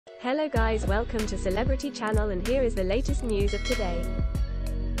Hello guys, welcome to Celebrity Channel, and here is the latest news of today.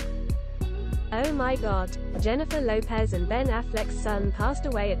 Oh my god, Jennifer Lopez and Ben Affleck's son passed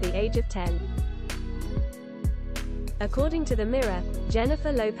away at the age of 10. According to The Mirror,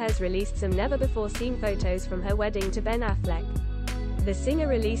 Jennifer Lopez released some never-before-seen photos from her wedding to Ben Affleck. The singer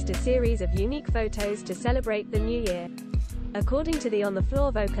released a series of unique photos to celebrate the new year. According to the On the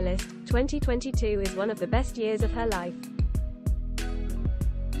Floor vocalist, 2022 is one of the best years of her life.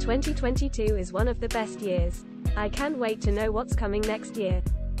 2022 is one of the best years. I can't wait to know what's coming next year.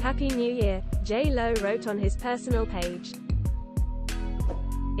 Happy New Year, J.Lo wrote on his personal page.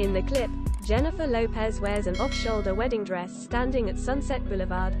 In the clip, Jennifer Lopez wears an off-shoulder wedding dress standing at Sunset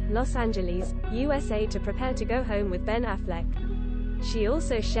Boulevard, Los Angeles, USA to prepare to go home with Ben Affleck. She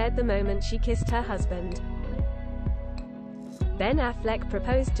also shared the moment she kissed her husband. Ben Affleck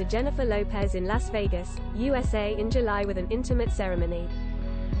proposed to Jennifer Lopez in Las Vegas, USA in July with an intimate ceremony.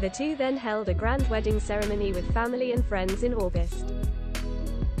 The two then held a grand wedding ceremony with family and friends in August.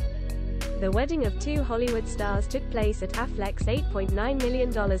 The wedding of two Hollywood stars took place at Affleck's $8.9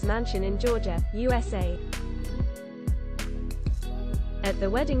 million mansion in Georgia, USA. At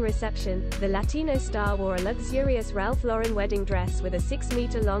the wedding reception, the Latino star wore a luxurious Ralph Lauren wedding dress with a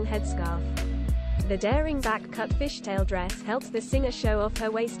 6-meter-long headscarf. The daring back-cut fishtail dress helped the singer show off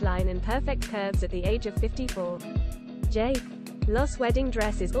her waistline and perfect curves at the age of 54. J.Lo's wedding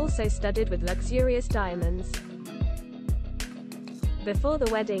dress is also studded with luxurious diamonds. Before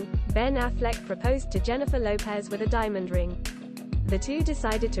the wedding, Ben Affleck proposed to Jennifer Lopez with a diamond ring. The two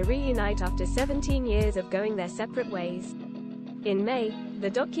decided to reunite after 17 years of going their separate ways. In May, the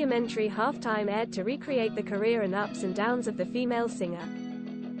documentary Halftime aired to recreate the career and ups and downs of the female singer.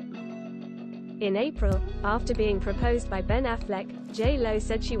 In April, after being proposed by Ben Affleck, J.Lo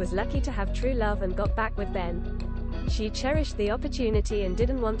said she was lucky to have true love and got back with Ben. She cherished the opportunity and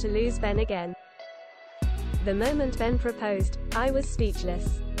didn't want to lose Ben again. The moment Ben proposed, I was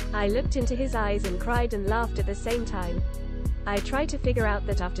speechless. I looked into his eyes and cried and laughed at the same time. I tried to figure out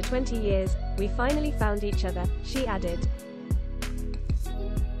that after 20 years, we finally found each other, she added.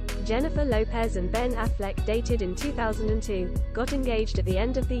 Jennifer Lopez and Ben Affleck dated in 2002, got engaged at the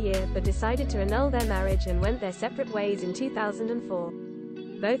end of the year but decided to annul their marriage and went their separate ways in 2004.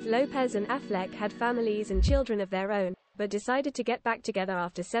 Both Lopez and Affleck had families and children of their own, but decided to get back together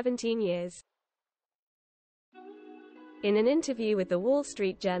after 17 years. In an interview with the Wall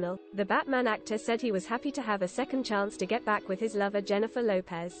Street Journal, the Batman actor said he was happy to have a second chance to get back with his lover Jennifer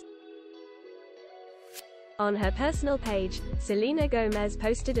Lopez. On her personal page, Selena Gomez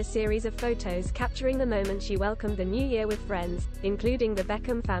posted a series of photos capturing the moment she welcomed the new year with friends, including the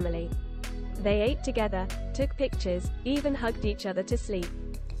Beckham family. They ate together, took pictures, even hugged each other to sleep.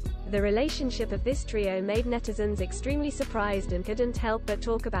 The relationship of this trio made netizens extremely surprised and couldn't help but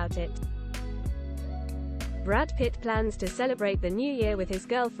talk about it. Brad Pitt plans to celebrate the new year with his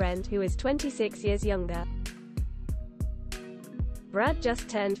girlfriend, who is 26 years younger. Brad just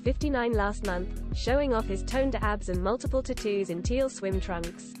turned 59 last month, showing off his toned abs and multiple tattoos in teal swim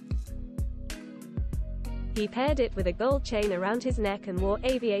trunks. He paired it with a gold chain around his neck and wore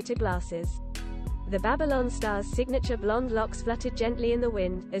aviator glasses. The Babylon star's signature blonde locks fluttered gently in the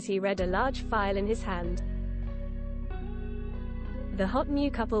wind, as he read a large file in his hand. The hot new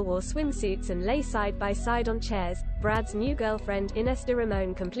couple wore swimsuits and lay side by side on chairs, Brad's new girlfriend Ines de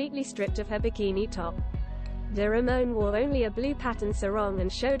Ramon completely stripped of her bikini top. De Ramon wore only a blue pattern sarong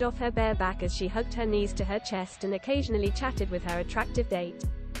and showed off her bare back as she hugged her knees to her chest and occasionally chatted with her attractive date.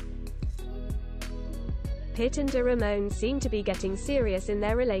 Pitt and de Ramon seemed to be getting serious in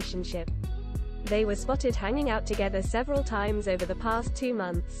their relationship. They were spotted hanging out together several times over the past 2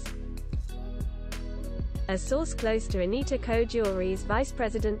 months. A source close to Anita Ko Jewelry's vice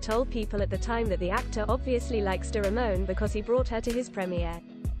president told People at the time that the actor obviously likes de Ramon because he brought her to his premiere.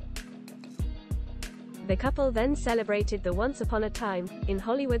 The couple then celebrated the Once Upon a Time in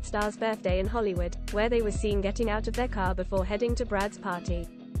Hollywood star's birthday in Hollywood, where they were seen getting out of their car before heading to Brad's party.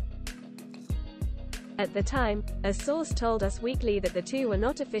 At the time, a source told Us Weekly that the two were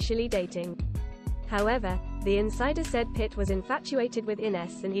not officially dating. However, the insider said Pitt was infatuated with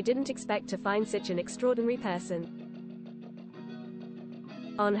Ines and he didn't expect to find such an extraordinary person.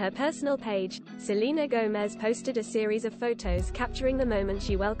 On her personal page, Selena Gomez posted a series of photos capturing the moment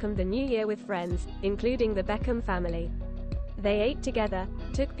she welcomed the new year with friends, including the Beckham family. They ate together,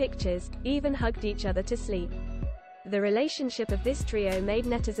 took pictures, even hugged each other to sleep. The relationship of this trio made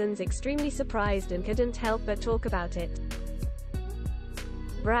netizens extremely surprised and couldn't help but talk about it.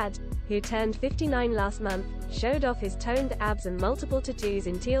 Brad, who turned 59 last month, showed off his toned abs and multiple tattoos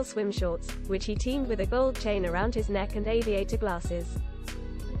in teal swim shorts, which he teamed with a gold chain around his neck and aviator glasses.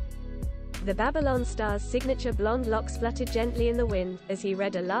 The Babylon star's signature blonde locks fluttered gently in the wind, as he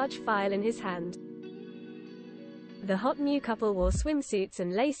read a large file in his hand. The hot new couple wore swimsuits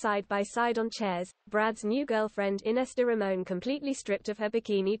and lay side by side on chairs, Brad's new girlfriend Ines de Ramon completely stripped of her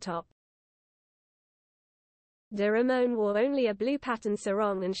bikini top. De Ramon wore only a blue patterned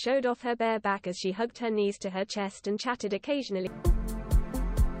sarong and showed off her bare back as she hugged her knees to her chest and chatted occasionally.